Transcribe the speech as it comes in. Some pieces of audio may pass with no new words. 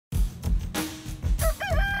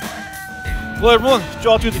Hello everyone, it's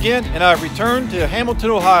Jawtooth again, and I've returned to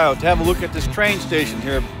Hamilton, Ohio to have a look at this train station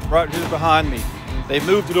here, right here behind me. They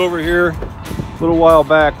moved it over here a little while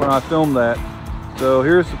back when I filmed that. So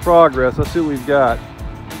here's the progress. Let's see what we've got.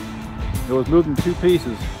 It was moved in two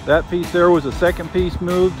pieces. That piece there was the second piece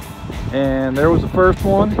moved, and there was the first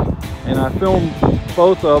one, and I filmed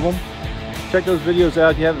both of them. Check those videos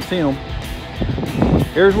out if you haven't seen them.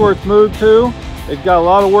 Here's where it's moved to. It's got a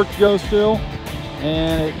lot of work to go still.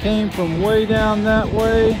 And it came from way down that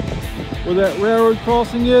way where that railroad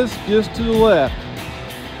crossing is, just to the left.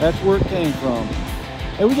 That's where it came from.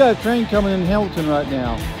 Hey, we got a train coming in Hamilton right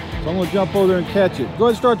now, so I'm going to jump over there and catch it. Go ahead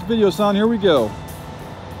and start the video, son. Here we go.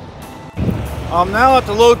 I'm now at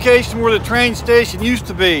the location where the train station used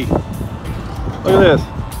to be. Look at this.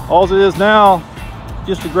 All it is now,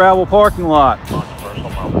 just a gravel parking lot.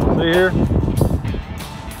 See here?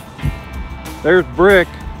 There's brick.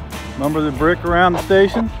 Remember the brick around the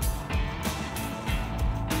station?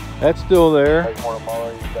 That's still there.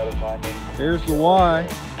 Here's the Y.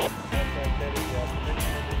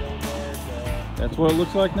 That's what it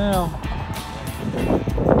looks like now.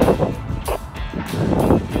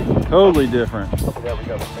 Totally different.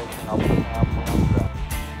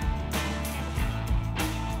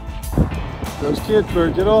 Those kids better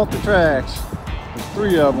get off the tracks. There's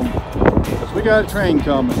 3 of them. Because we got a train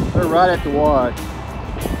coming. They're right at the Y.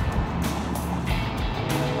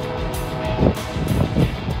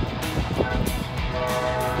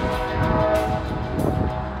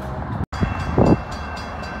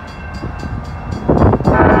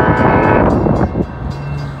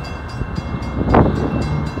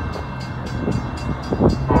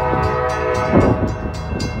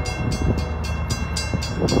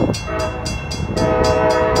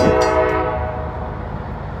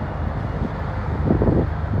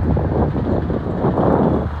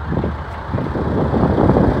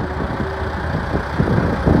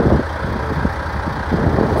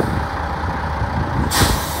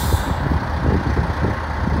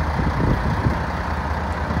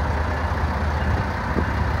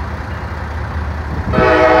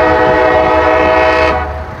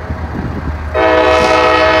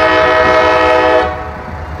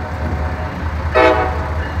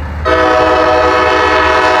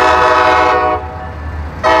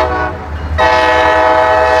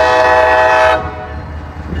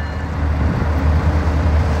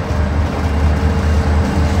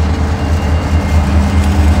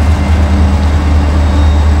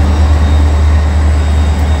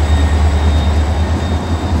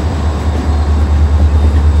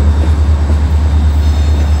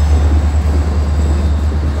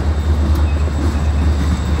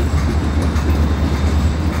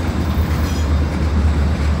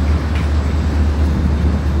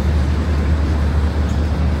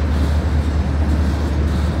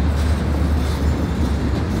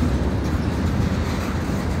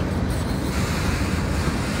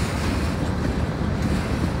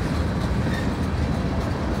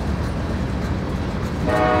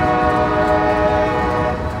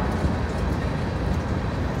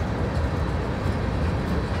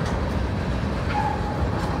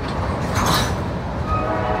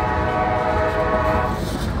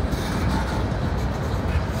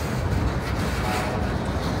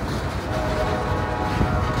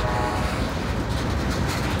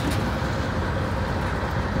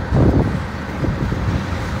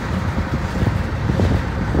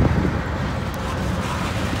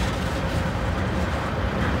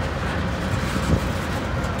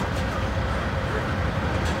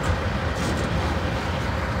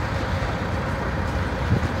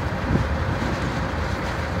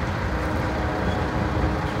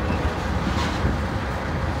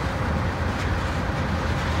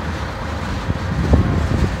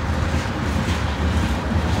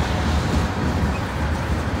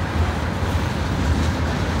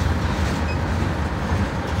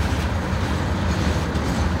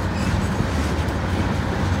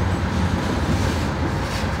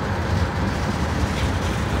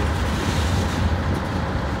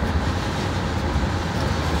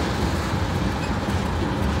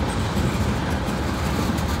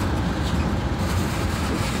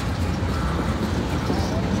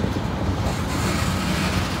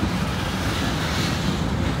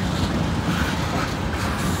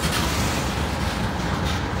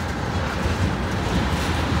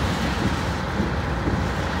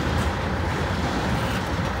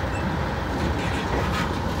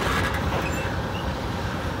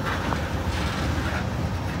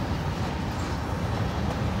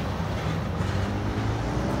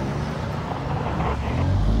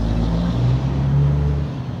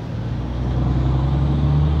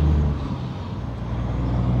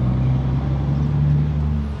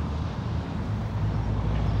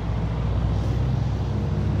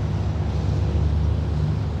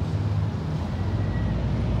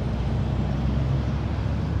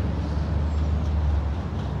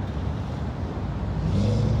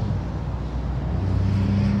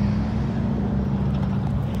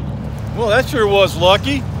 Well, that sure was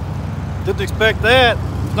lucky. Didn't expect that.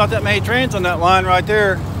 There's not that many trains on that line right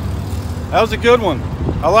there. That was a good one.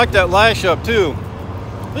 I like that lash up too.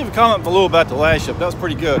 Leave a comment below about the lash up. That was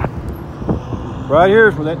pretty good. Right here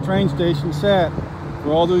is where that train station sat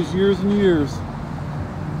for all those years and years.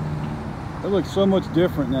 It looks so much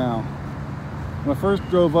different now. When I first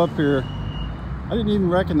drove up here, I didn't even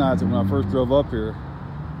recognize it when I first drove up here.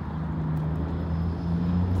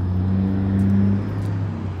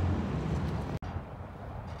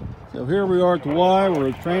 So here we are at the Y,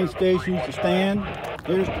 where the train station used to stand.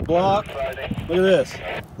 Here's the block. Look at this.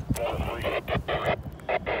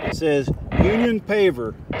 It says Union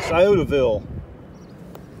Paver, Sciotaville.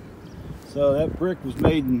 So that brick was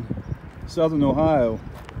made in Southern Ohio.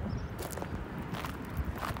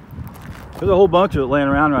 There's a whole bunch of it laying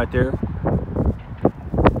around right there.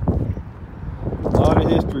 A lot of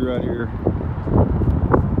history right here.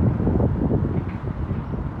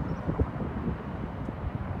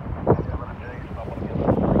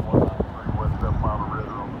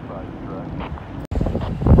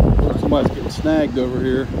 Somebody's getting snagged over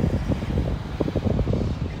here.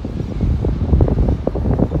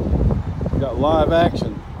 Got live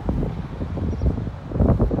action.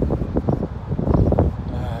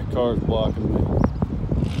 Car's blocking me.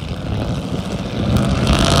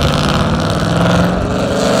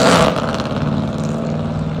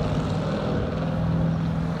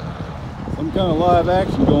 Some kind of live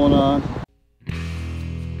action going on.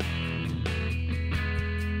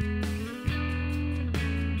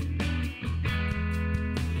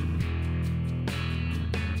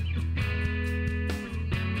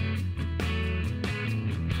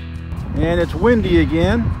 And it's windy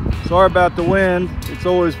again. Sorry about the wind. It's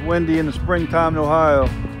always windy in the springtime in Ohio.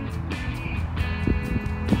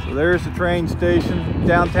 So there's the train station,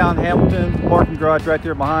 downtown Hamilton, parking garage right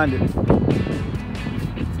there behind it.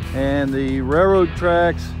 And the railroad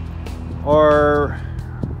tracks are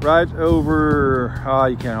right over,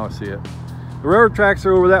 you can't always see it. The railroad tracks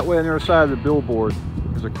are over that way on the other side of the billboard.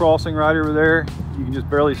 There's a crossing right over there. You can just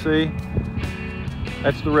barely see.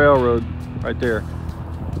 That's the railroad right there.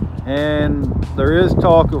 And there is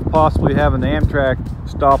talk of possibly having the Amtrak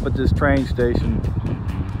stop at this train station.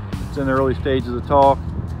 It's in the early stages of talk.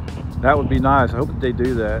 That would be nice. I hope that they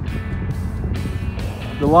do that.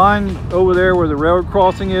 The line over there where the railroad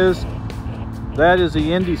crossing is, that is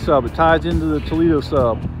the Indy sub. It ties into the Toledo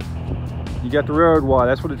sub. You got the railroad Y.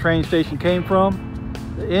 That's where the train station came from.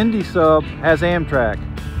 The Indy sub has Amtrak.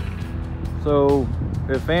 So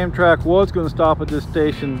if Amtrak was going to stop at this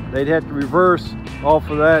station, they'd have to reverse off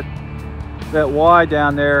of that Y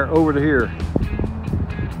down there over to here.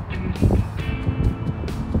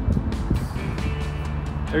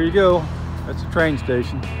 There you go. That's the train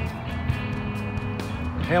station.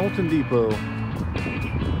 Hamilton Depot.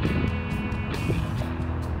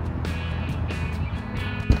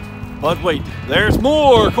 But wait, there's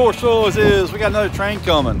more. Of course, always is. We got another train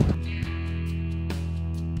coming.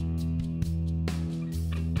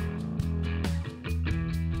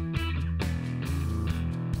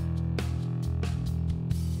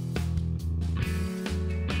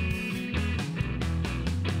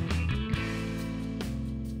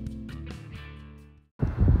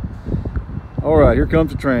 All right, here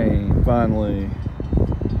comes the train, finally.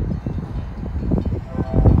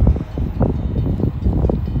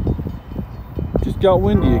 Just got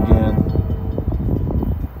windy again.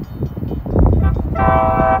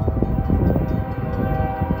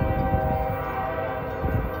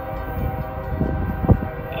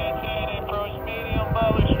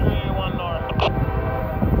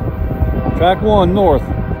 Track 1 north.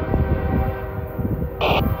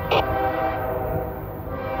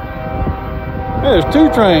 Hey, there's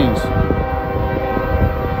 2 trains.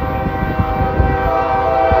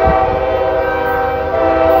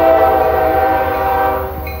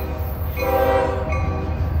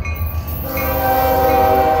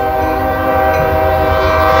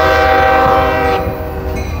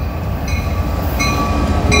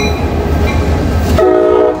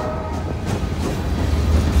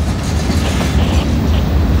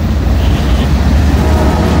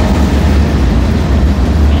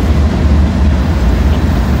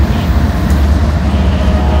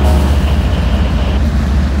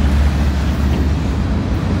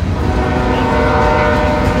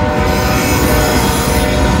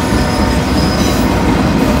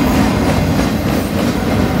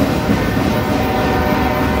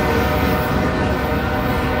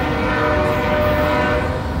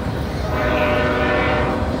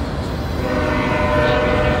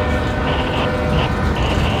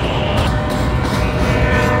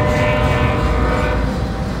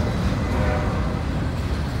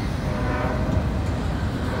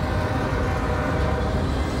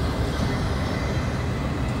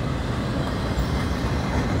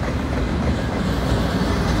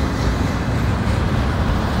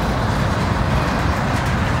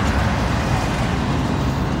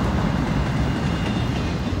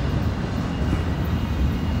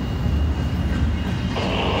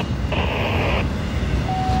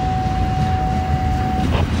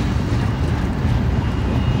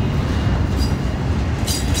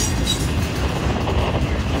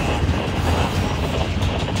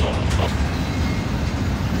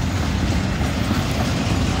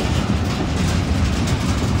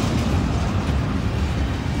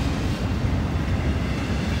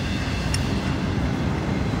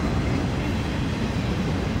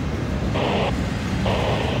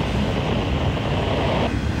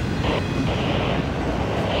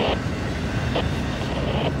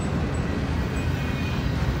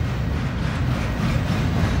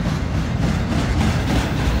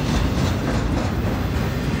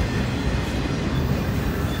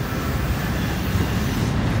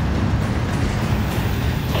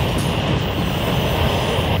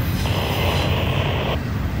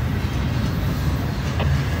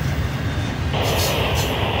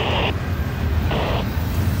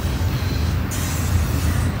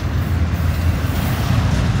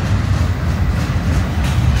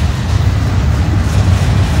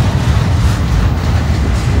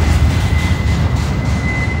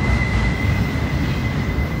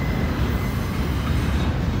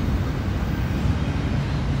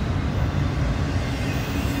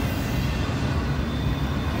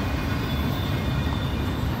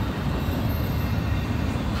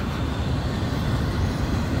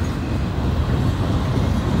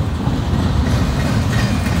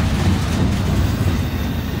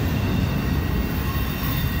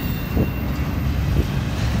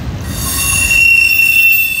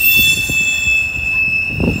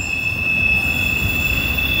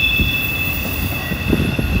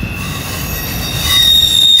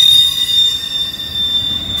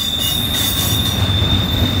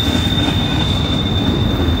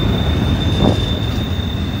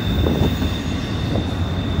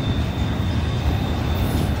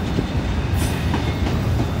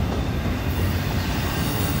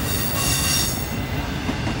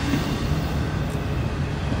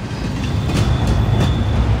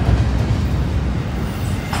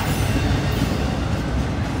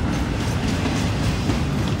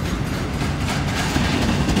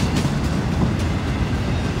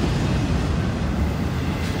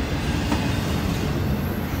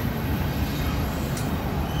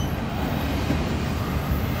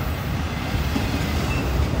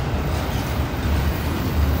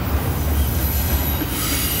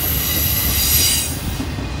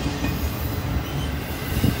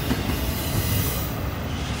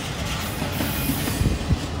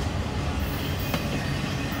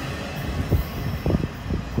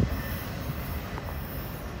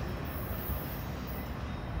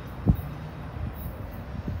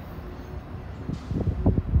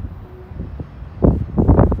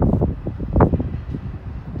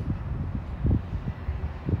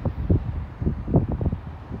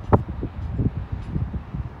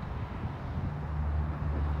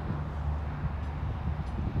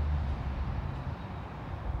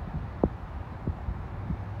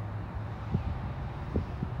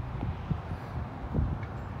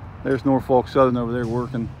 There's Norfolk Southern over there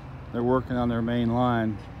working. They're working on their main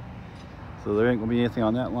line. So there ain't gonna be anything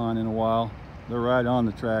on that line in a while. They're right on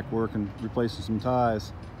the track working, replacing some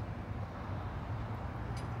ties.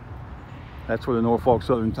 That's where the Norfolk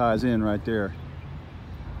Southern ties in right there.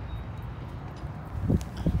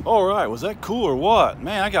 All right, was that cool or what?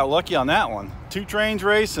 Man, I got lucky on that one. 2 trains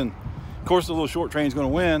racing. Of course, the little short train's gonna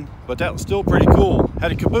win, but that was still pretty cool.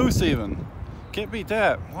 Had a caboose even. Can't beat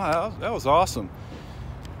that. Wow, that was awesome.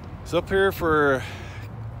 It's up here for,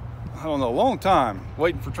 I don't know, a long time,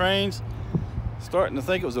 waiting for trains. Starting to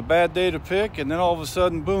think it was a bad day to pick, and then all of a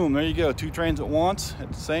sudden, boom, there you go. 2 trains at once at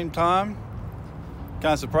the same time.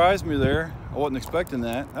 Kind of surprised me there. I wasn't expecting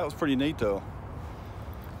that. That was pretty neat though.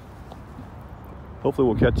 Hopefully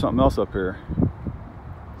we'll catch something else up here.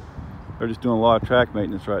 They're just doing a lot of track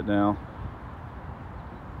maintenance right now.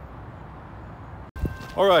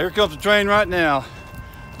 All right, here comes the train right now.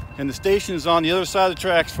 And the station is on the other side of the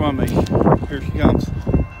tracks from me. Here she comes.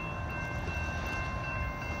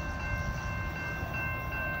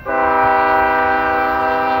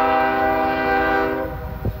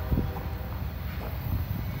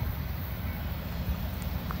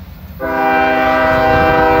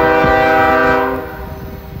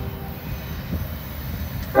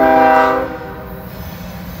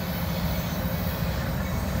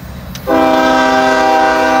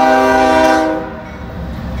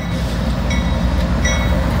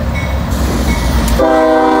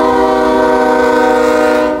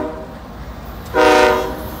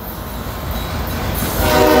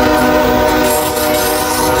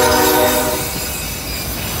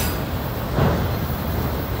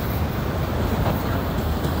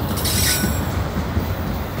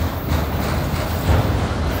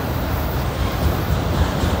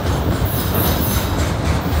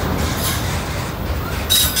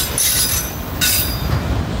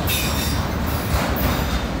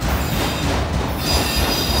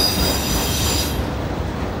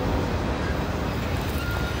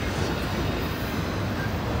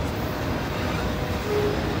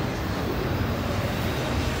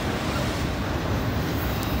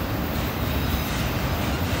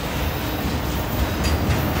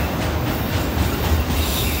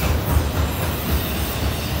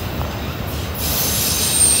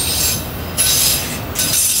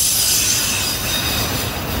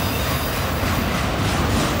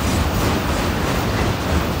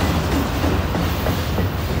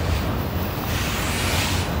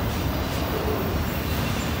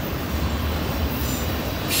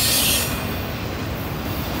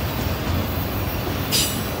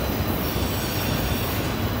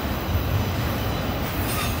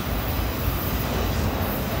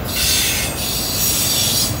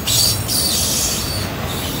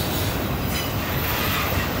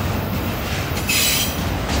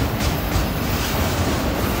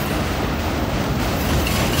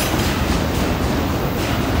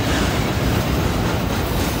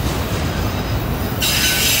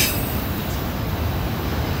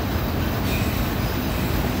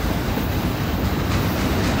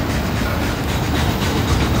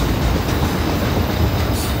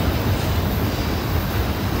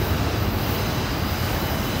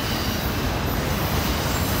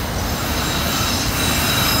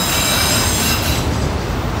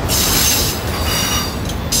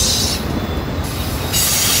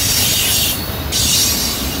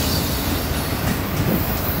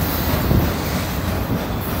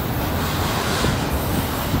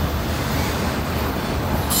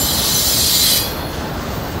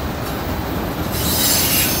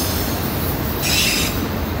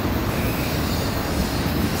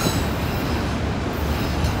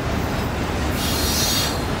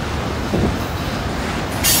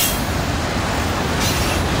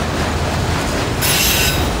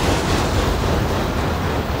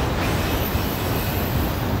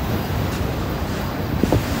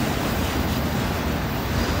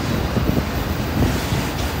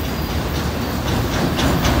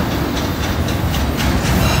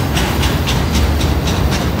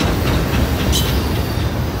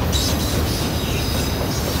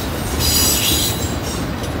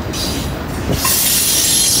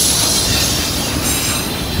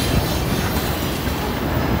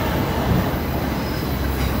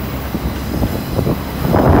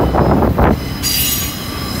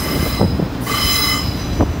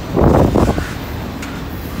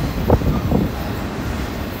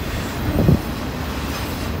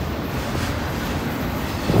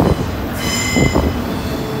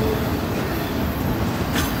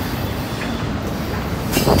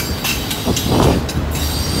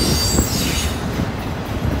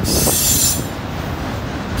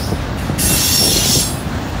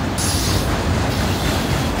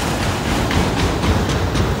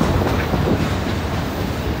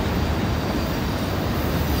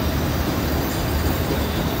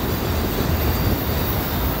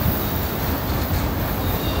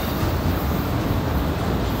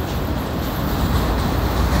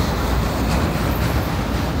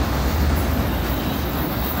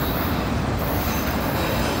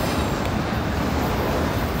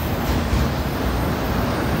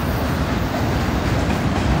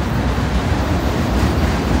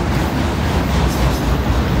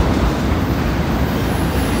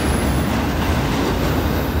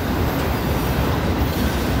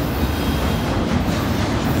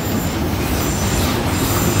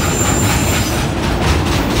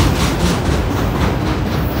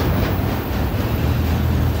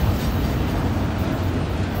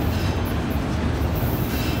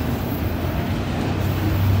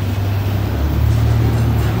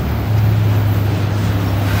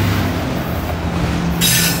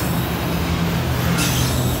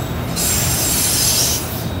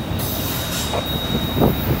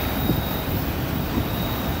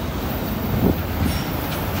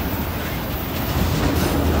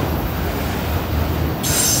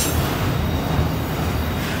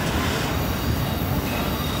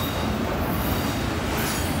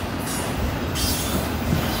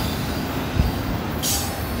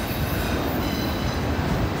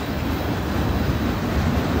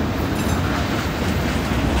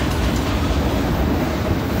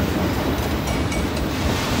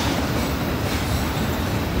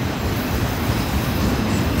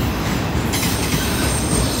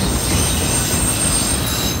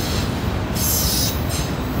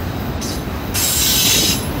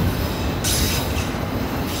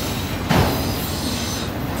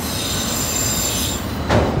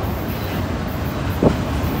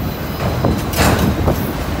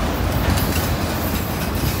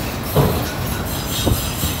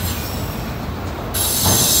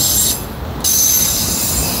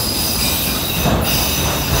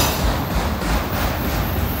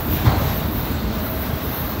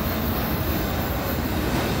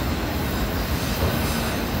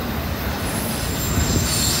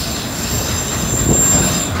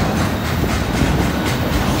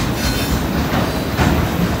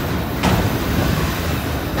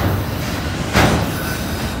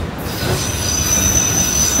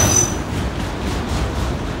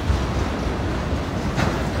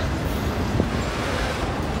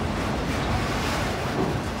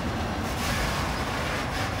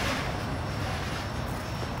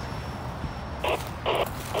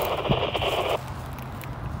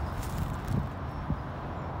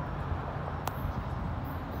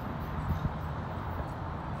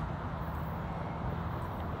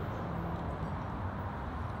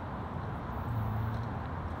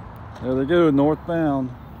 There they go, northbound.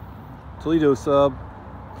 Toledo sub.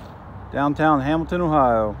 Downtown Hamilton,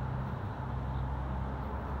 Ohio.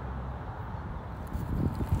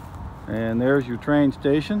 And there's your train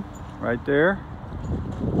station right there.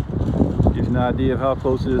 Gives you an idea of how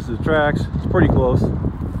close it is to the tracks. It's pretty close.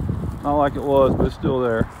 Not like it was, but it's still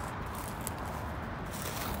there.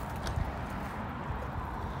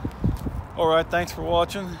 Alright, thanks for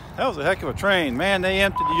watching. That was a heck of a train. Man, they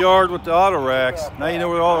emptied the yard with the auto racks. Now you know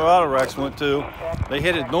where all the auto racks went to. They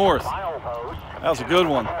headed north. That was a good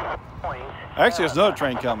one. Actually, there's another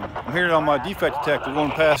train coming. I'm hearing it on my defect detector going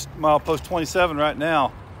past milepost 27 right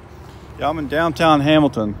now. Yeah, I'm in downtown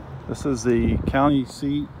Hamilton. This is the county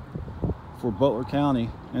seat for Butler County.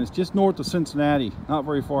 And it's just north of Cincinnati. Not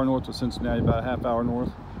very far north of Cincinnati, about a half hour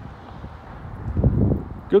north.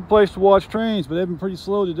 Good place to watch trains, but they've been pretty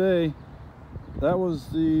slow today. That was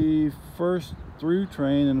the first through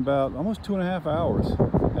train in about almost 2.5 hours.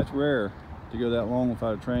 That's rare to go that long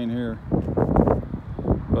without a train here.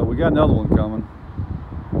 But we got another one coming.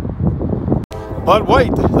 But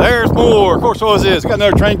wait, there's more. Of course, always is. Got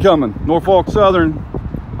another train coming. Norfolk Southern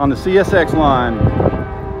on the CSX line.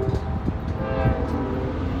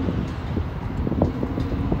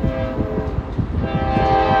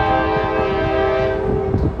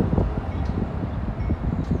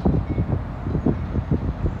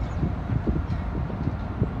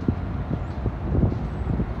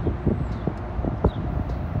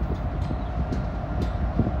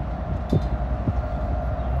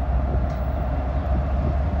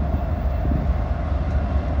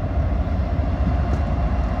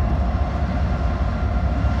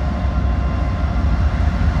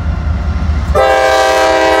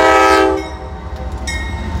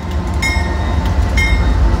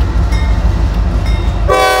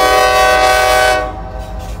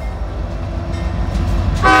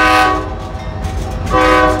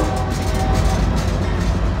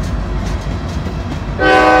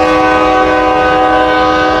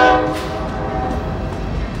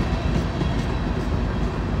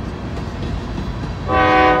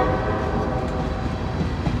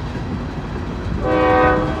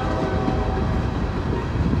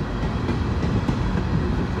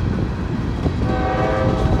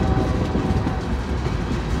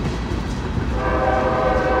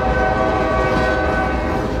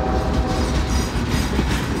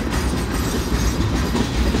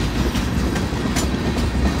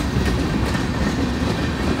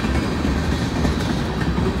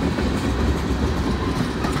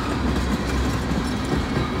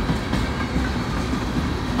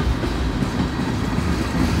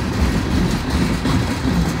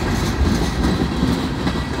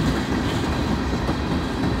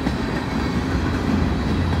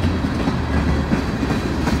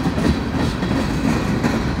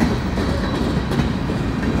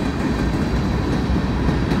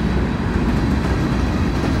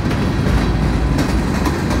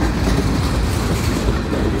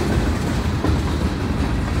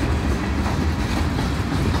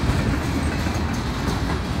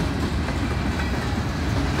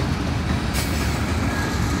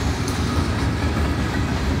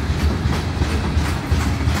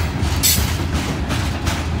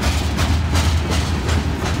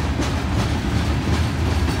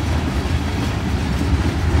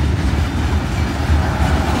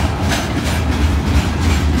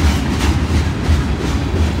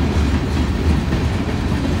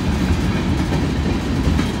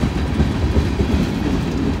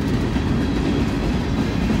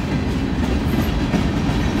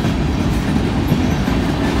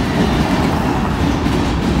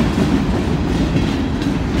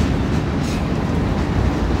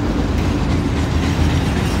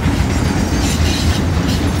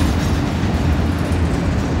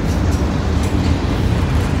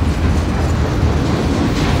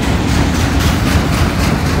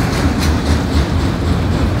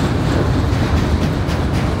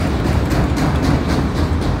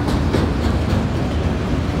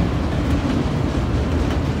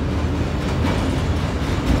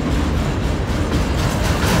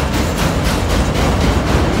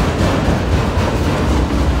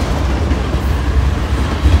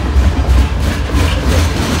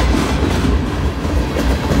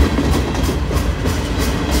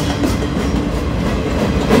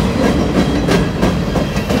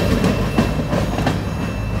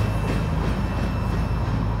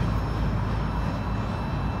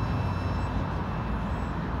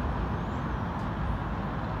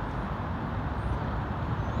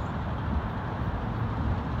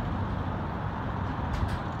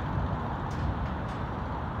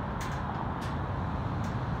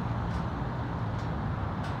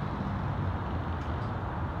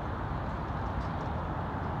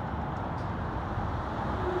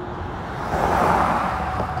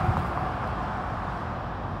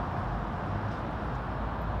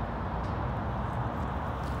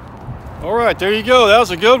 All right, there you go. That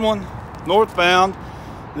was a good one. Northbound.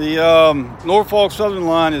 The Norfolk Southern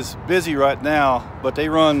line is busy right now, but they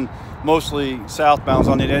run mostly southbounds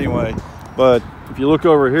on it anyway. But if you look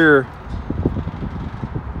over here,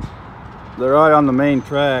 they're right on the main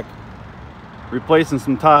track, replacing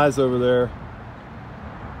some ties over there.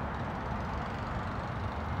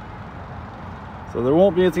 So there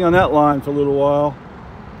won't be anything on that line for a little while.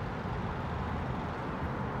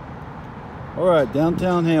 All right,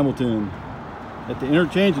 downtown Hamilton at the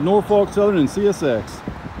interchange of Norfolk Southern and CSX.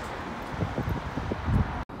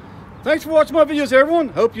 Thanks for watching my videos, everyone.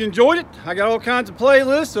 Hope you enjoyed it. I got all kinds of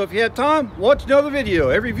playlists, so if you have time, watch another video.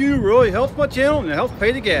 Every view really helps my channel and it helps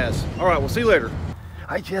pay the gas. All right, we'll see you later.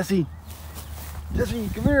 Hi, Jesse. Jesse,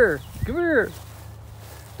 come here. Come here.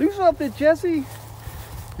 Do something, Jesse.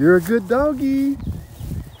 You're a good doggy.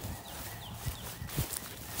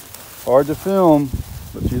 Hard to film,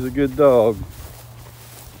 but she's a good dog.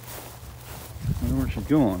 I don't know where she's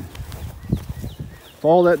going.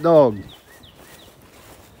 Follow that dog.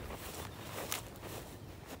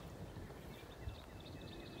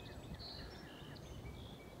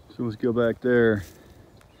 So let's go back there,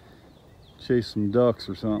 chase some ducks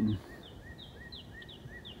or something.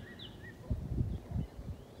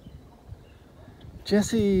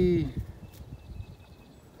 Jesse!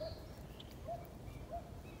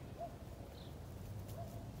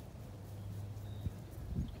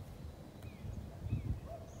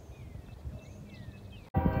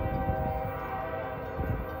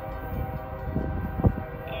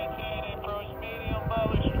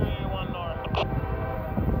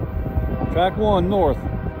 Track 1 north.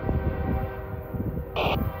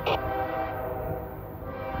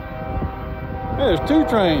 Hey, there's 2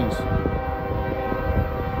 trains.